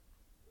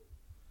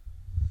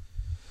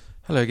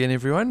Hello again,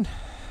 everyone.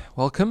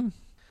 Welcome.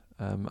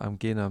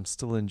 I'm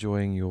still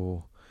enjoying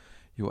your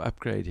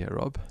upgrade here,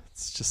 Rob.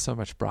 It's just so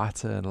much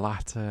brighter and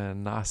lighter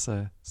and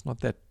nicer. It's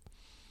not that,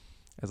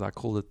 as I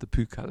call it, the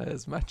poo color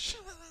as much.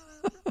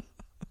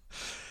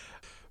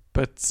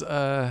 But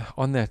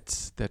on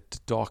that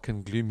dark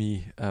and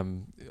gloomy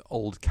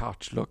old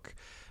couch look,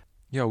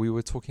 yeah, we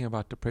were talking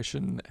about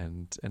depression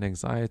and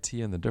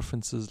anxiety and the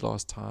differences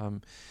last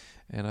time,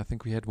 and I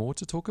think we had more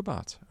to talk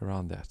about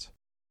around that.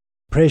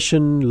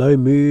 Depression, low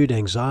mood,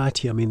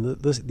 anxiety,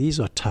 these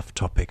are tough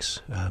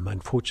topics.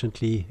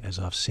 Unfortunately, as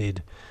I've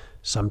said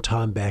some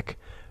time back,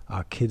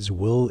 our kids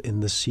will in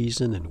this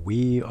season, and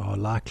we are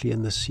likely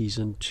in this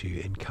season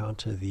to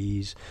encounter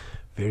these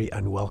very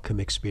unwelcome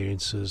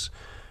experiences.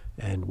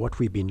 And what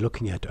we've been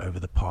looking at over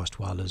the past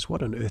while is,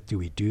 what on earth do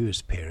we do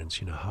as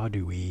parents? How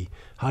do we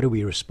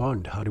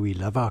respond? How do we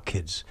love our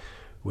kids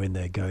when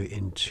they go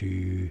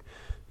into,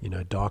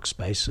 dark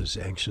spaces,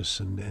 anxious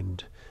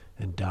and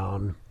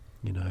down,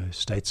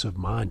 states of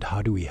mind?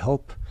 How do we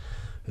help?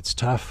 It's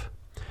tough.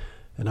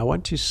 And I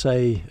want to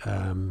say,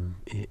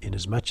 in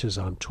as much as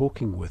I'm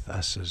talking with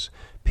us as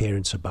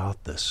parents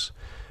about this,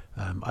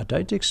 I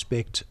don't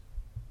expect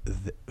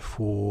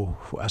for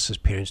us as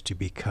parents to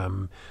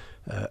become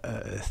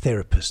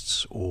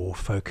therapists or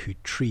folk who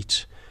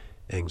treat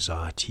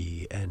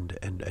anxiety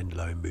and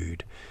low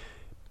mood.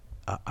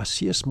 I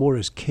see us more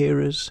as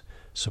carers,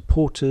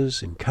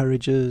 supporters,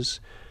 encouragers,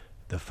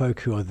 the folk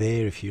who are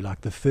there, if you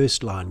like, the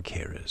first line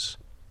carers.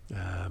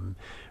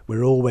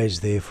 We're always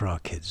there for our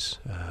kids.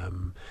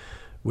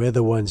 We're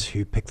the ones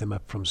who pick them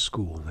up from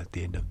school at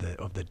the end of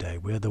the day.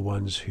 We're the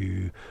ones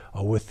who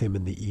are with them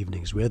in the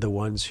evenings. We're the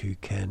ones who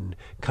can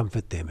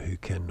comfort them, who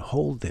can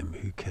hold them,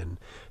 who can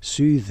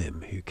soothe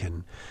them, who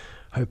can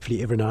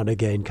hopefully every now and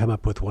again come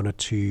up with one or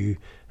two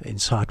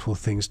insightful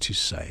things to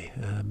say.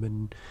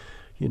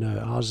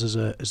 Ours is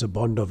a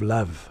bond of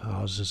love.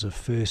 Ours is a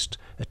first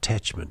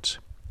attachment.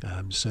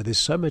 So there's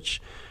so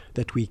much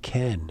that we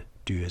can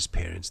do as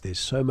parents. There's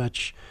so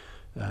much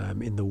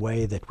in the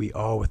way that we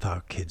are with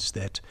our kids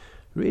that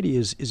really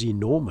is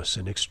enormous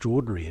and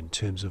extraordinary in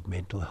terms of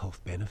mental health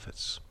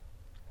benefits.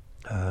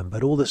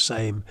 But all the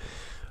same,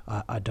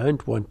 I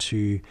don't want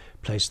to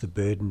place the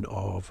burden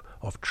of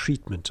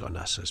treatment on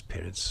us as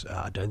parents.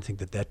 I don't think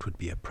that would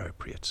be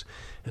appropriate.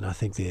 And I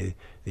think there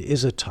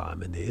is a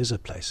time and there is a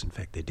place. In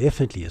fact, there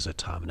definitely is a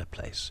time and a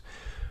place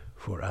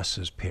for us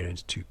as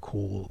parents to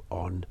call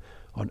on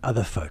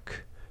other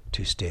folk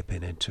to step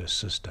in and to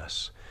assist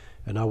us.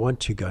 And I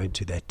want to go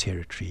into that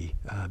territory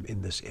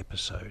in this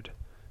episode.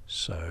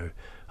 So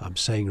I'm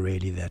saying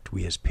really that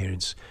we as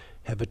parents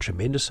have a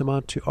tremendous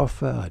amount to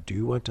offer. I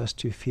do want us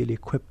to feel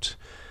equipped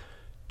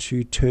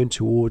to turn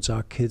towards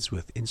our kids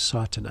with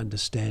insight and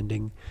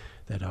understanding,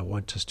 that I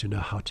want us to know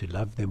how to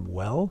love them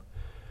well.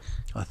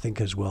 I think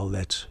as well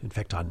that, in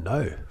fact, I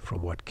know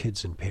from what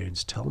kids and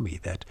parents tell me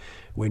that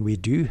when we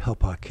do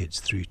help our kids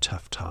through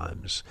tough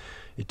times,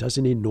 it does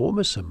an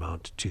enormous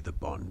amount to the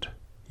bond,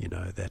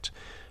 that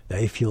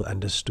they feel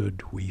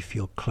understood, we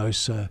feel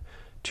closer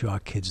to our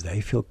kids,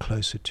 they feel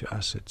closer to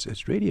us.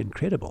 It's really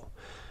incredible.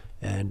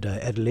 And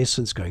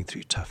adolescents going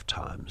through tough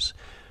times,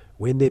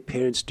 when their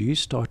parents do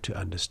start to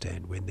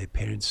understand, when their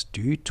parents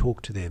do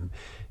talk to them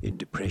in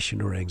depression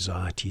or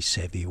anxiety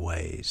savvy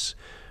ways,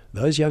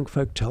 those young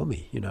folk tell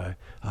me,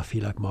 I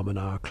feel like mom and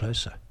I are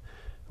closer,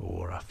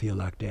 or I feel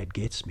like dad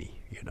gets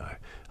me,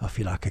 I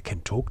feel like I can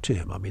talk to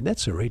him.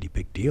 That's a really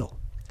big deal.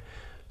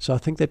 So I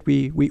think that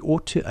we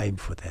ought to aim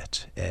for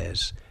that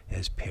as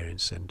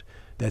parents, and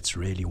that's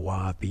really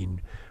why I've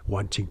been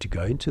wanting to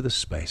go into this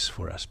space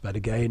for us. But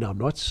again, I'm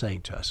not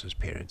saying to us as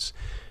parents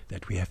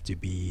that we have to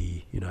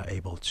be,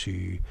 able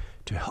to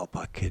help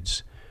our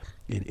kids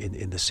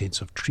in the sense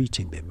of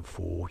treating them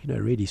for,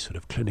 really sort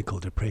of clinical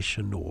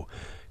depression or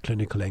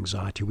clinical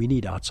anxiety. We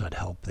need outside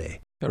help there.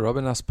 Yeah,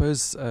 Robin, I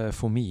suppose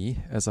for me,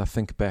 as I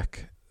think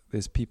back,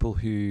 there's people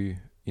who,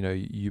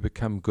 you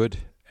become good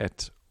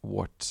at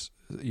what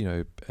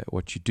you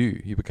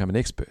do. You become an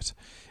expert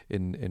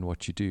in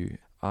what you do.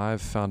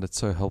 I've found it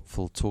so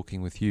helpful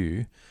talking with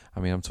you.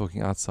 I'm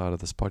talking outside of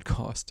this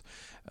podcast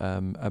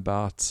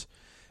about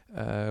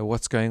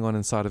what's going on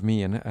inside of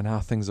me and how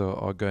things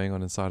are going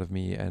on inside of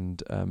me.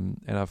 And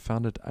I've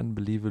found it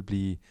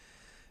unbelievably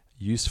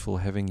useful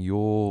having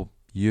your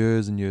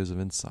years and years of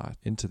insight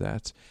into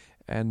that.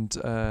 And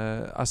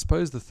I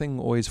suppose the thing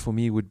always for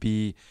me would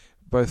be,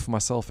 both for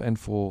myself and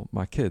for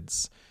my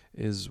kids,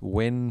 is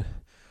when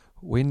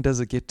does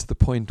it get to the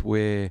point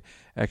where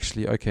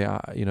actually, okay,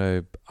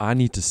 I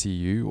need to see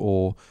you,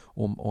 or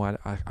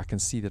I can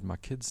see that my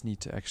kids need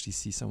to actually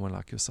see someone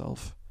like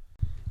yourself?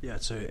 Yeah,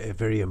 it's a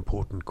very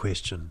important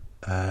question.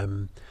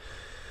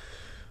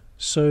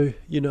 So,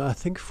 I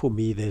think for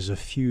me there's a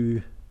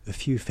few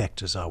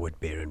factors I would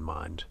bear in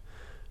mind.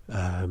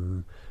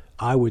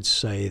 I would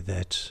say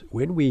that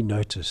when we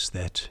notice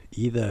that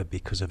either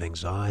because of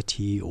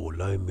anxiety or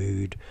low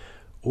mood,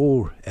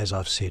 or as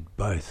I've said,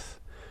 both,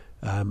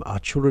 our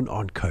children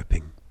aren't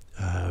coping.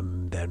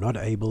 They're not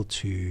able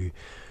to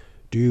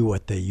do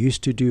what they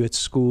used to do at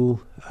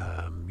school.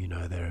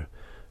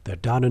 they're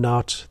down and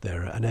out,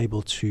 they're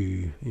unable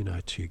to,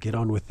 to get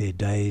on with their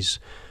days.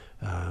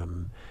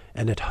 And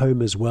at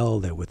home as well,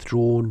 they're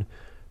withdrawn.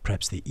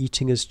 Perhaps their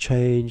eating has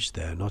changed.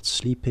 They're not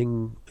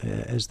sleeping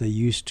as they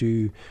used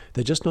to.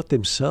 They're just not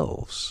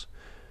themselves.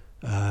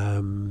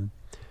 And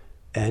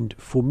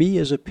for me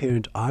as a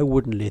parent, I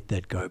wouldn't let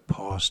that go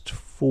past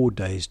 4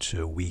 days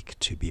to a week,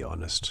 to be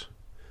honest.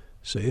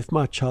 So if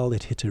my child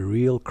had hit a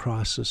real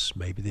crisis,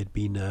 maybe there'd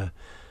been a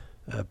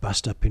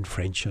bust up in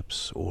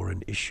friendships or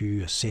an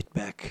issue, a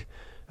setback,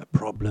 a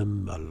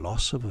problem, a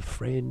loss of a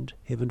friend,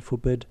 heaven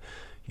forbid,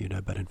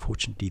 but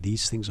unfortunately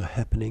these things are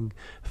happening,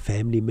 a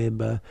family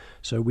member.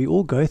 So we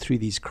all go through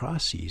these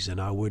crises, and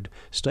I would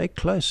stay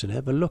close and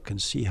have a look and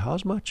see,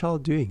 how's my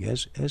child doing,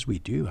 as we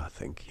do, I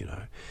think,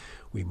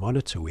 we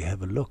monitor, we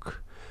have a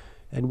look,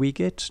 and we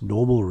get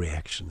normal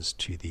reactions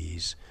to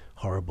these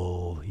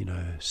horrible,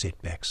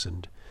 setbacks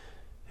and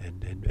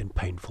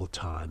painful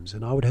times.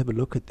 And I would have a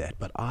look at that,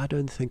 but I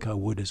don't think I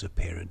would, as a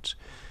parent,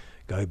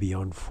 go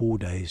beyond 4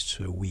 days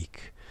to a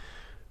week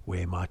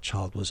where my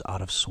child was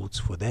out of sorts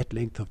for that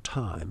length of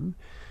time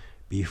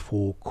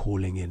before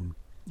calling in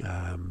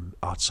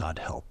outside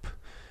help,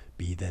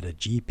 be that a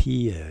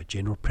GP, a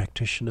general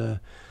practitioner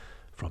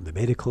from the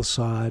medical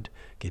side,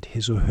 get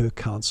his or her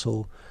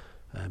counsel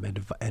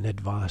and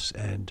advice,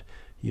 and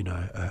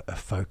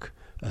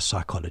a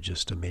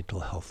psychologist, a mental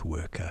health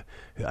worker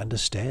who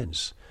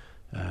understands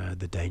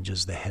the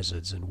dangers, the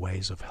hazards, and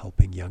ways of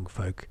helping young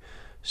folk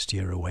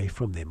steer away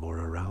from them or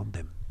around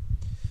them.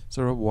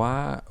 So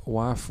why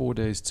 4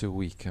 days to a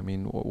week? I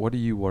mean, what are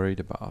you worried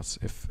about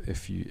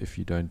if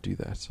you don't do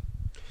that?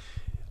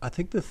 I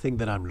think the thing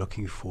that I'm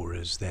looking for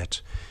is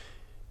that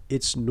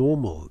it's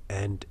normal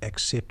and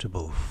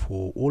acceptable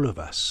for all of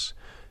us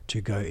to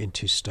go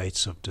into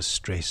states of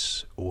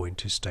distress or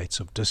into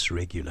states of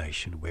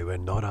dysregulation where we're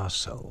not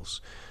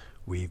ourselves.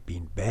 We've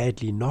been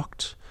badly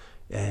knocked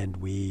and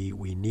we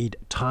need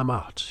time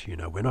out.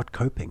 We're not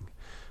coping.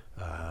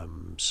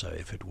 So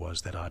if it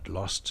was that I'd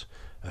lost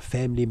a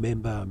family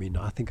member,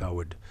 I think I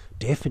would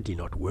definitely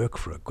not work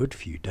for a good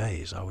few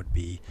days. I'd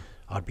be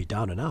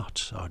down and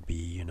out. I'd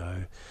be,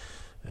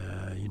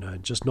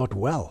 just not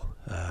well,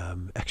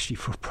 actually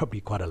for probably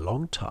quite a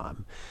long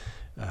time.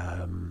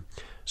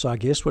 So I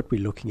guess what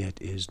we're looking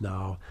at is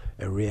now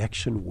a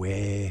reaction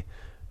where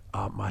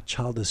my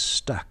child is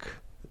stuck.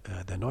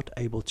 They're not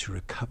able to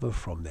recover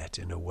from that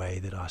in a way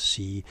that I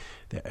see.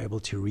 They're able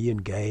to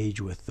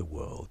re-engage with the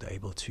world, they're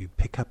able to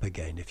pick up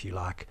again, if you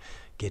like,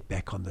 get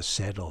back on the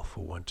saddle,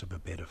 for want of a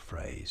better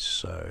phrase.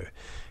 So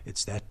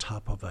it's that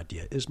type of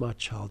idea. Is my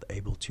child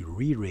able to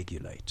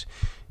re-regulate?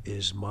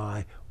 Is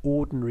my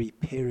ordinary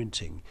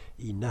parenting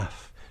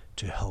enough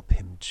to help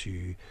him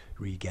to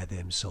regather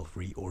himself,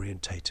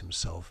 reorientate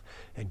himself,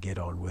 and get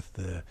on with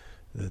the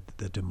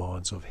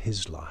demands of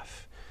his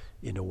life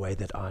in a way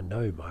that I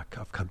know, Mike,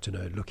 I've come to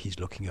know, look, he's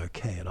looking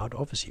okay. And I'd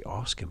obviously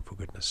ask him, for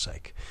goodness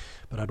sake,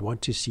 but I'd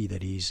want to see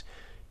that he's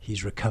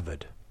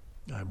recovered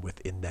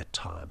within that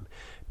time.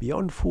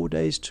 Beyond 4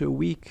 days to a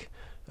week,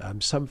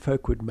 some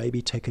folk would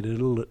maybe take it a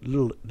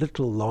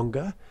little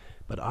longer,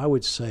 but I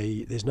would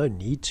say there's no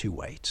need to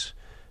wait.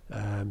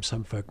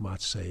 Some folk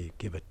might say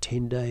give it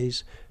 10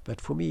 days,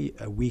 but for me,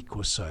 a week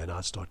or so, and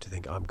I'd start to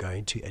think I'm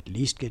going to at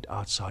least get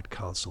outside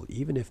counsel,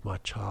 even if my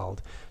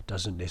child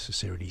doesn't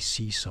necessarily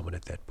see someone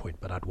at that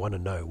point, but I'd want to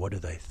know, what do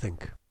they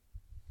think?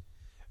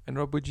 And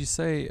Rob, would you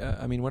say,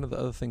 one of the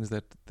other things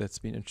that's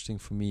been interesting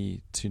for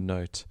me to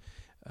note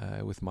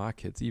with my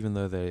kids, even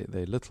though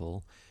they're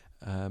little,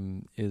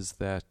 is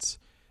that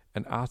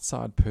an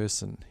outside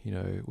person,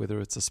 whether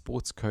it's a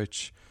sports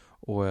coach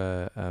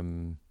or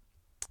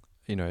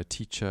a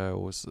teacher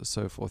or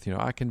so forth,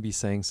 I can be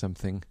saying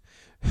something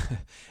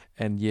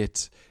and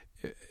yet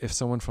if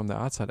someone from the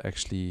outside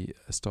actually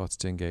starts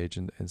to engage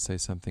and say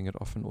something, it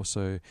often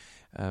also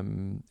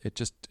it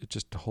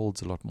just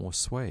holds a lot more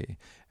sway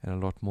and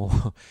a lot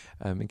more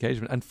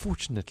engagement.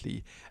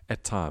 Unfortunately,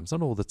 at times,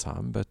 not all the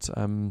time, but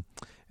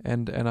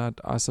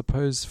I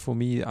suppose for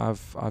me,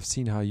 I've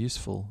seen how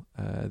useful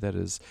that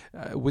is.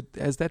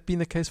 Has that been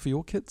the case for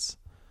your kids?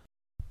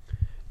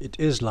 It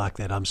is like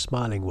that. I'm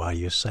smiling while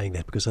you're saying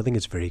that because I think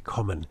it's very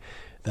common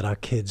that our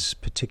kids,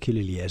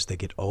 particularly as they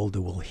get older,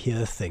 will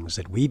hear things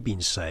that we've been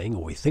saying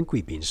or we think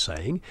we've been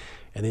saying,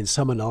 and then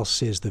someone else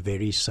says the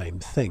very same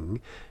thing,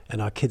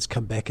 and our kids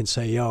come back and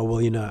say, yeah,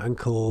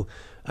 well,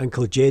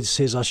 Uncle Jed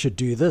says I should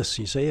do this.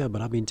 You say, yeah,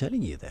 but I've been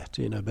telling you that,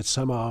 but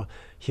some are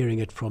hearing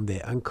it from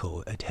their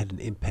uncle. It had an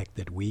impact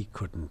that we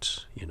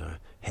couldn't,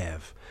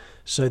 have.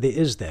 So there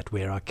is that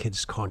where our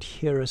kids can't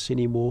hear us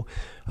anymore.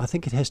 I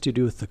think it has to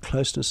do with the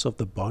closeness of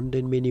the bond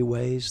in many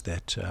ways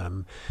that,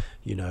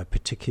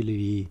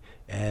 particularly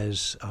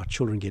as our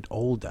children get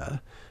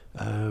older,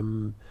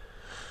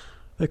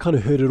 they kind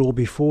of heard it all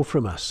before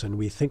from us, and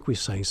we think we're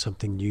saying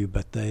something new,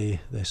 but they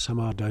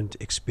somehow don't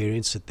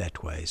experience it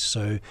that way.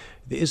 So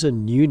there is a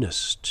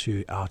newness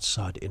to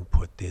outside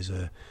input. There's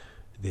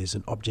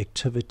an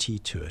objectivity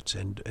to it,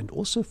 and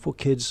also for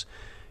kids,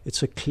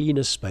 it's a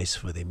cleaner space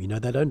for them.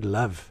 They don't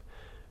love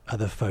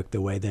other folk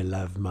the way they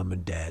love mum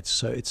and dad.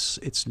 So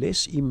it's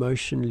less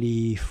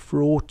emotionally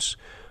fraught,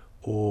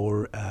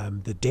 or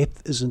the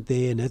depth isn't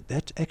there, and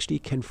that actually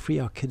can free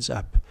our kids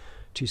up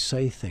to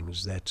say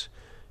things that,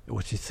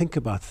 or to think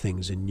about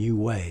things in new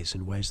ways,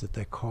 in ways that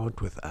they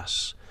can't with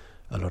us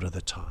a lot of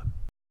the time.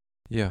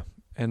 Yeah,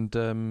 and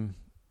then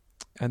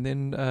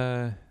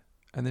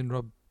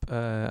Rob,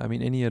 I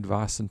mean, any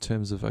advice in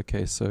terms of,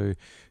 okay, so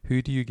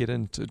who do you get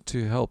in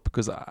to help?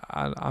 Because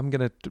I'm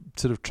going to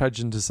sort of trudge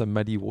into some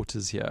muddy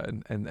waters here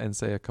and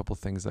say a couple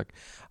things. Like,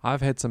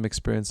 I've had some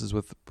experiences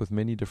with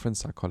many different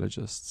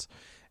psychologists,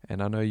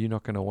 and I know you're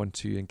not going to want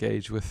to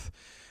engage with,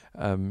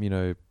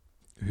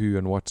 who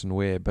and what and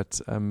where, but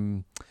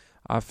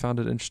I've found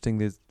it interesting.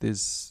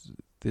 There's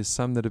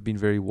some that have been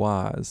very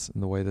wise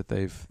in the way that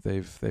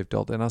they've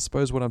dealt. And I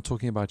suppose what I'm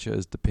talking about here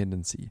is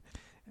dependency.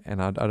 And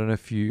I don't know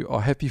if you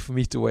are happy for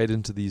me to wade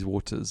into these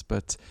waters,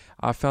 but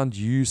I found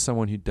you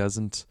someone who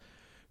doesn't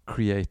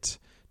create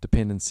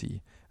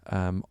dependency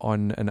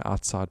on an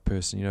outside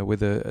person.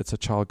 Whether it's a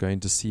child going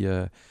to see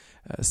a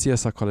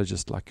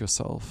psychologist like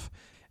yourself,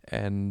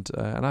 and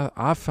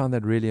I found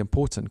that really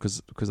important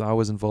because I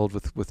was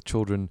involved with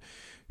children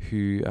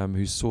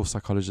who saw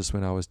psychologists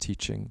when I was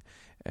teaching,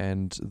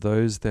 and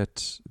those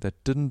that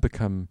didn't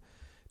become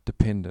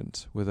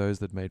dependent were those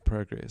that made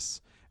progress.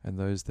 And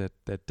those that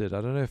did.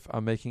 I don't know if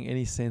I'm making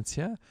any sense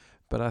here,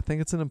 but I think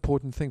it's an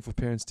important thing for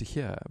parents to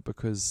hear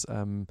because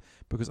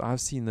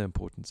I've seen the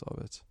importance of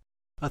it.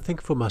 I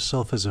think for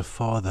myself as a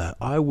father,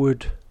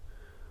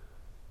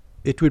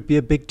 it would be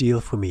a big deal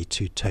for me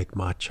to take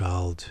my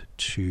child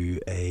to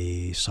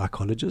a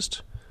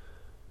psychologist.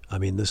 I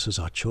mean, these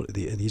are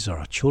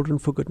our children,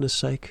 for goodness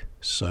sake.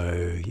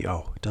 So,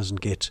 it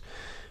doesn't get,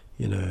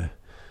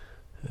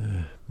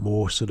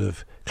 more sort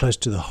of closer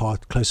to the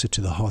heart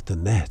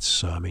than that.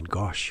 So I mean,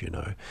 gosh, and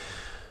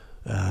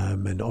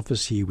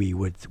obviously we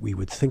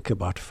would think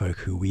about folk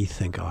who we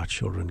think our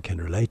children can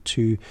relate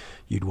to.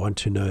 You'd want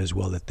to know as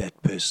well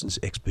that person's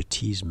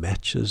expertise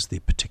matches the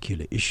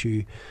particular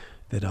issue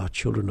that our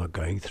children are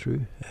going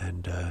through,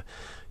 and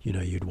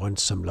you'd want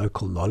some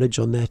local knowledge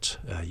on that.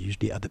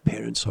 Usually, other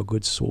parents are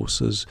good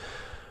sources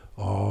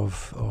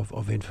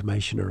of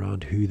information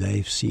around who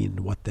they've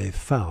seen, what they've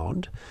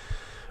found.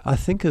 I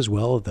think as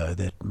well, though,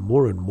 that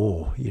more and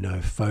more,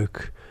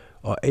 folk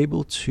are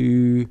able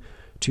to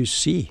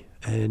see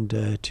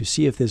and to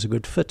see if there's a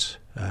good fit.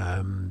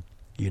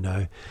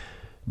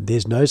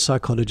 There's no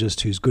psychologist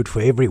who's good for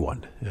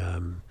everyone.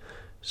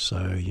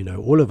 So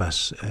all of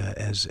us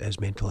as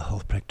mental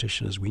health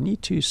practitioners, we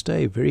need to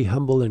stay very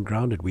humble and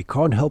grounded. We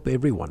can't help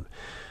everyone.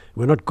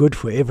 We're not good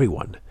for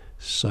everyone.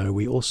 So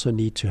we also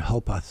need to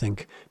help, I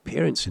think,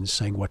 parents in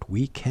saying what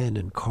we can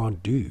and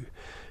can't do,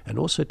 and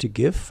also to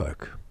give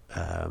folk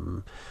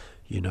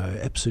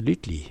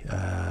absolutely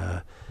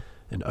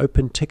an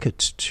open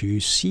ticket to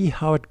see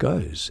how it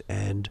goes,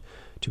 and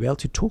to be able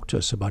to talk to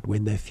us about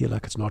when they feel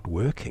like it's not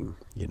working,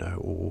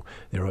 or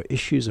there are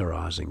issues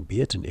arising,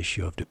 be it an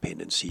issue of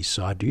dependency.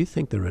 So I do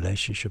think the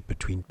relationship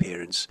between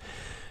parents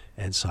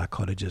and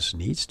psychologists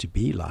needs to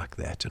be like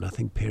that. And I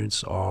think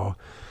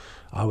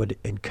I would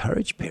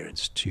encourage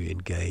parents to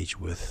engage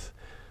with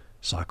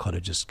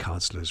psychologists,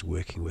 counselors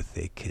working with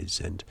their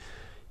kids. And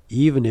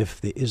even if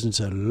there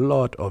isn't a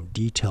lot of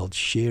detailed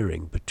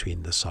sharing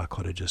between the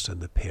psychologist and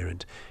the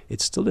parent,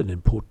 it's still an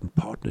important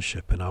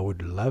partnership. And I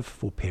would love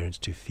for parents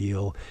to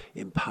feel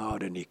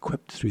empowered and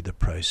equipped through the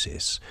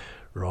process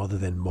rather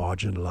than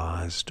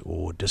marginalized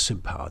or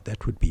disempowered.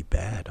 That would be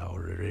bad.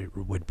 I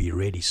would be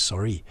really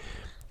sorry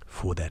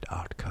for that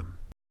outcome.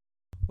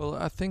 Well,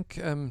 I think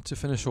to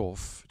finish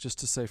off, just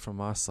to say from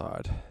my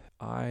side,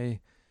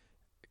 I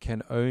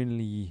can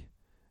only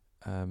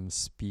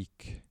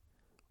speak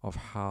of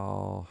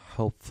how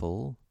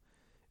helpful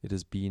it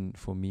has been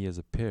for me as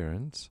a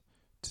parent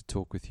to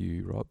talk with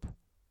you, Rob,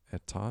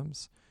 at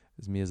times,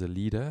 as me as a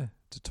leader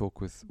to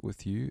talk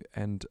with you.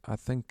 And I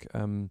think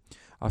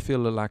I feel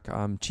like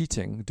I'm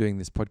cheating doing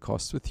this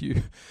podcast with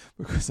you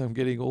because I'm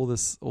getting all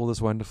this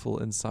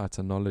wonderful insight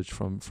and knowledge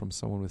from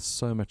someone with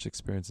so much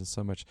experience and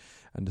so much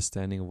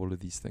understanding of all of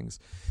these things.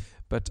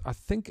 But I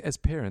think as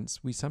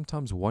parents, we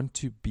sometimes want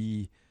to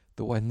be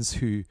the ones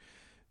who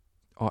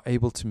are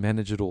able to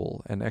manage it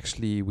all, and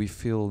actually we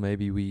feel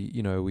maybe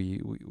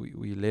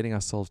we're letting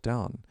ourselves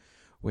down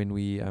when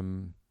we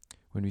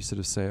sort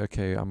of say,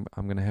 okay, I'm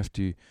going to have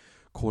to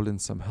call in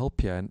some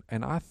help here.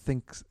 And I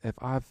think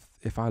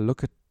if I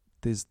look at,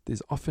 there's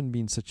often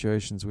been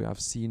situations where I've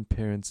seen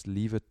parents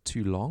leave it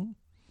too long,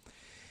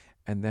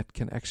 and that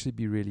can actually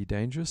be really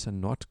dangerous,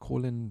 and not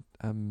call in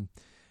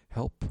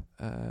help.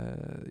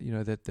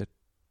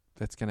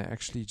 That's going to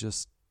actually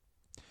just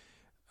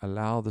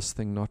allow this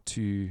thing not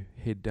to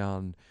head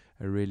down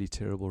a really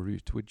terrible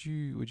route. Would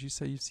you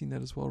say you've seen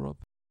that as well, Rob?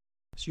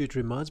 So it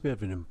reminds me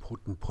of an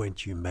important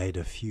point you made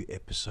a few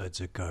episodes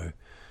ago,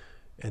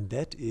 and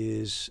that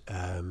is,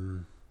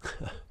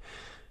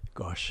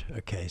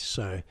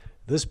 so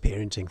this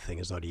parenting thing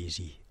is not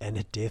easy, and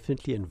it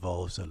definitely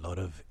involves a lot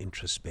of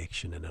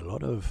introspection and a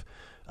lot of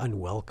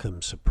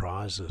unwelcome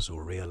surprises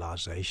or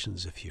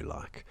realizations, if you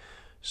like.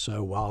 So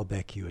a while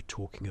back you were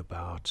talking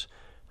about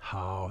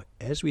how,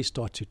 as we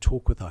start to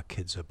talk with our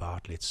kids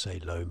about, let's say,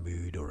 low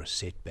mood or a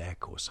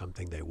setback or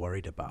something they're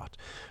worried about,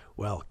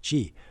 well,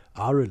 gee,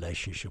 our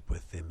relationship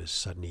with them is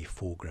suddenly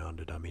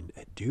foregrounded. I mean,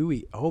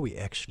 are we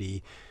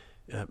actually,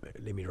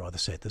 let me rather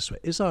say it this way,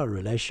 is our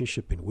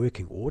relationship in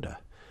working order?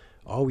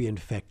 Are we in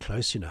fact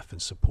close enough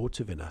and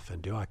supportive enough,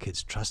 and do our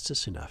kids trust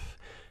us enough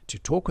to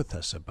talk with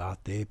us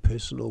about their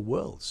personal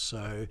worlds?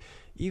 So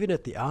even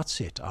at the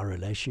outset, our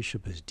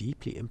relationship is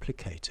deeply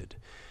implicated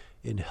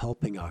in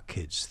helping our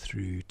kids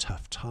through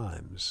tough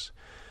times.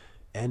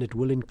 And it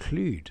will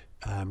include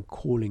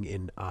calling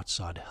in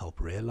outside help,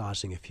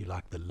 realizing, if you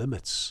like, the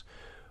limits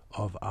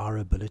of our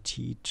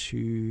ability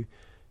to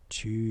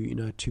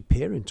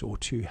parent or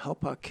to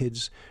help our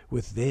kids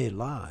with their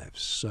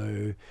lives.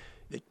 So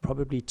it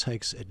probably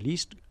takes at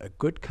least a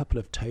good couple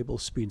of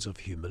tablespoons of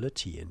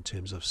humility in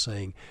terms of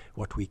saying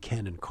what we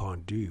can and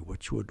can't do,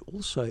 which would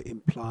also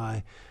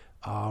imply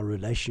our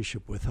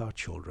relationship with our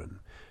children.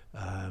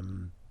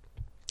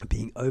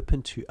 Being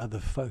open to other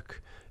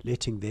folk,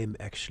 letting them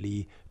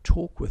actually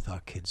talk with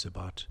our kids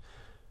about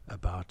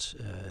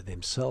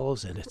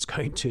themselves, and it's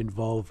going to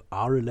involve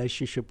our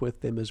relationship with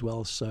them as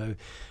well. So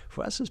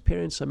for us as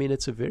parents, I mean,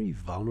 it's a very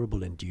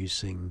vulnerable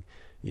inducing,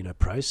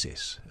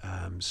 process.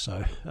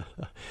 So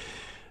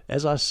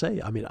as I say,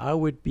 I mean, I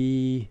would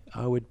be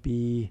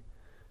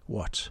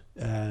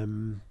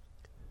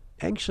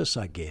anxious,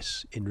 I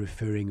guess, in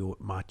referring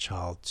my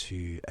child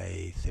to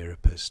a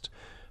therapist.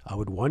 I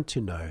would want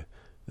to know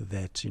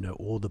that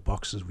all the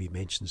boxes we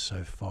mentioned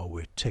so far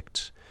were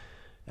ticked,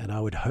 and I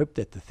would hope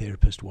that the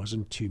therapist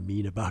wasn't too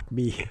mean about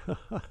me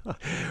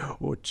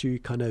or too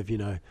kind of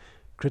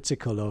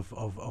critical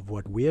of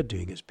what we're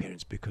doing as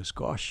parents, because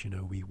gosh,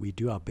 we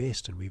do our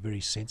best and we're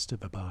very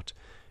sensitive about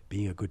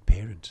being a good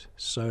parent.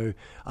 So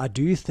I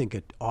do think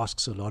it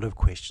asks a lot of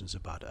questions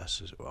about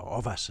us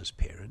as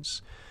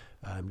parents.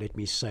 Let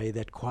me say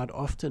that quite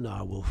often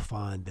I will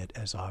find that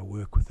as I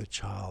work with a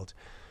child,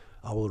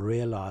 I will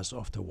realize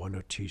after one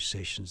or two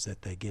sessions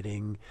that they're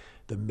getting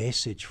the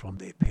message from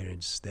their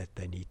parents that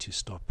they need to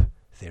stop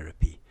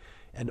therapy.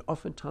 And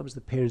oftentimes the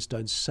parents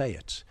don't say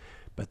it,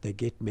 but they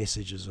get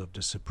messages of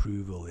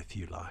disapproval, if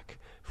you like,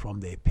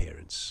 from their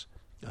parents.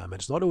 And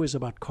it's not always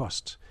about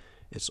cost.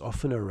 It's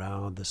often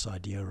around this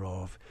idea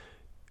of,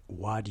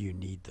 why do you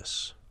need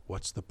this?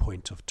 What's the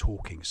point of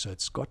talking? So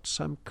it's got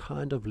some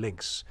kind of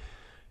links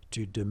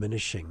to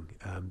diminishing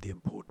the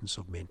importance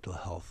of mental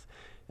health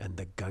and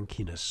the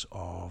gunkiness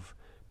of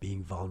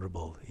being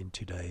vulnerable in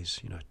today's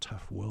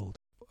tough world.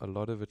 A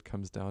lot of it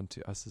comes down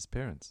to us as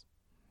parents,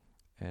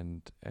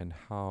 and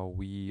how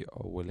we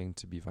are willing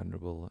to be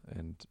vulnerable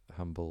and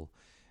humble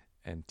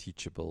and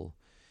teachable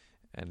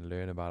and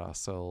learn about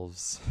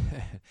ourselves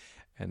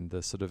and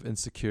the sort of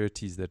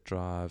insecurities that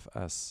drive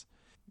us,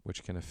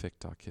 which can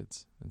affect our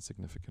kids in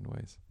significant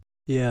ways.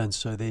 Yeah, and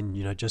so then,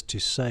 just to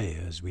say,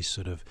 as we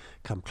sort of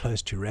come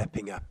close to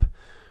wrapping up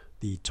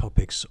the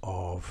topics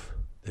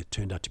that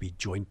turned out to be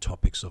joint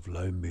topics of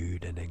low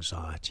mood and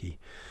anxiety,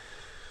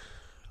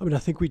 I mean, I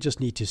think we just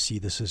need to see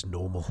this as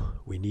normal.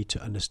 We need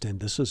to understand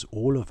this is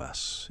all of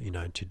us, in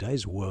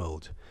today's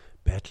world,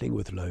 battling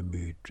with low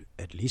mood,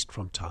 at least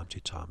from time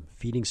to time,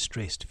 feeling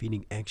stressed,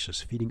 feeling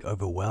anxious, feeling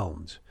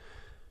overwhelmed,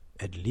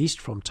 at least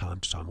from time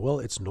to time. Well,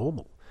 it's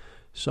normal.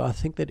 So I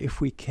think that if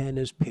we can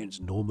as parents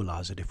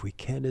normalize it, if we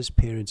can as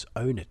parents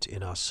own it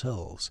in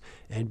ourselves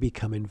and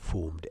become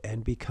informed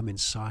and become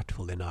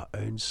insightful in our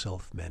own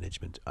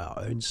self-management, our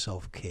own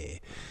self-care,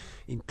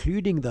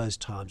 including those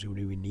times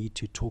when we need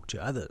to talk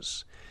to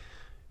others,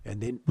 and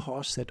then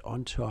pass that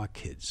on to our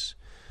kids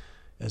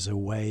as a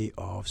way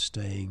of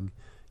staying,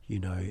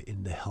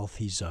 in the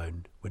healthy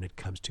zone when it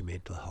comes to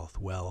mental health.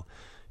 Well,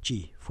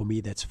 gee, for me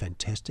that's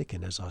fantastic.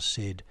 And as I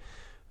said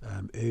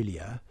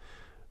earlier,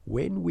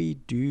 when we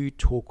do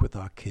talk with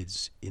our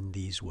kids in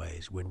these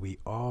ways, when we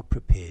are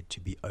prepared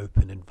to be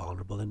open and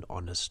vulnerable and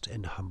honest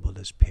and humble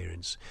as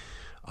parents,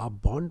 our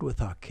bond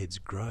with our kids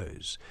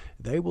grows.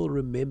 They will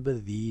remember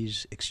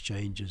these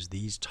exchanges,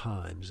 these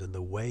times, and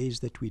the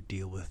ways that we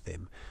deal with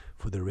them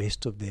for the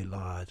rest of their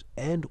lives,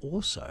 and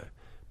also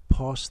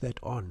pass that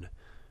on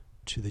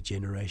to the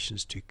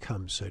generations to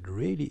come. So it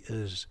really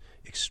is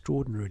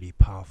extraordinarily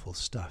powerful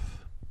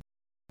stuff.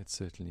 It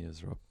certainly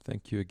is, Rob.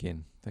 Thank you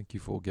again. Thank you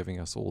for giving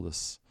us all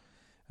this.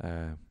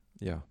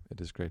 It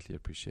is greatly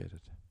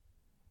appreciated.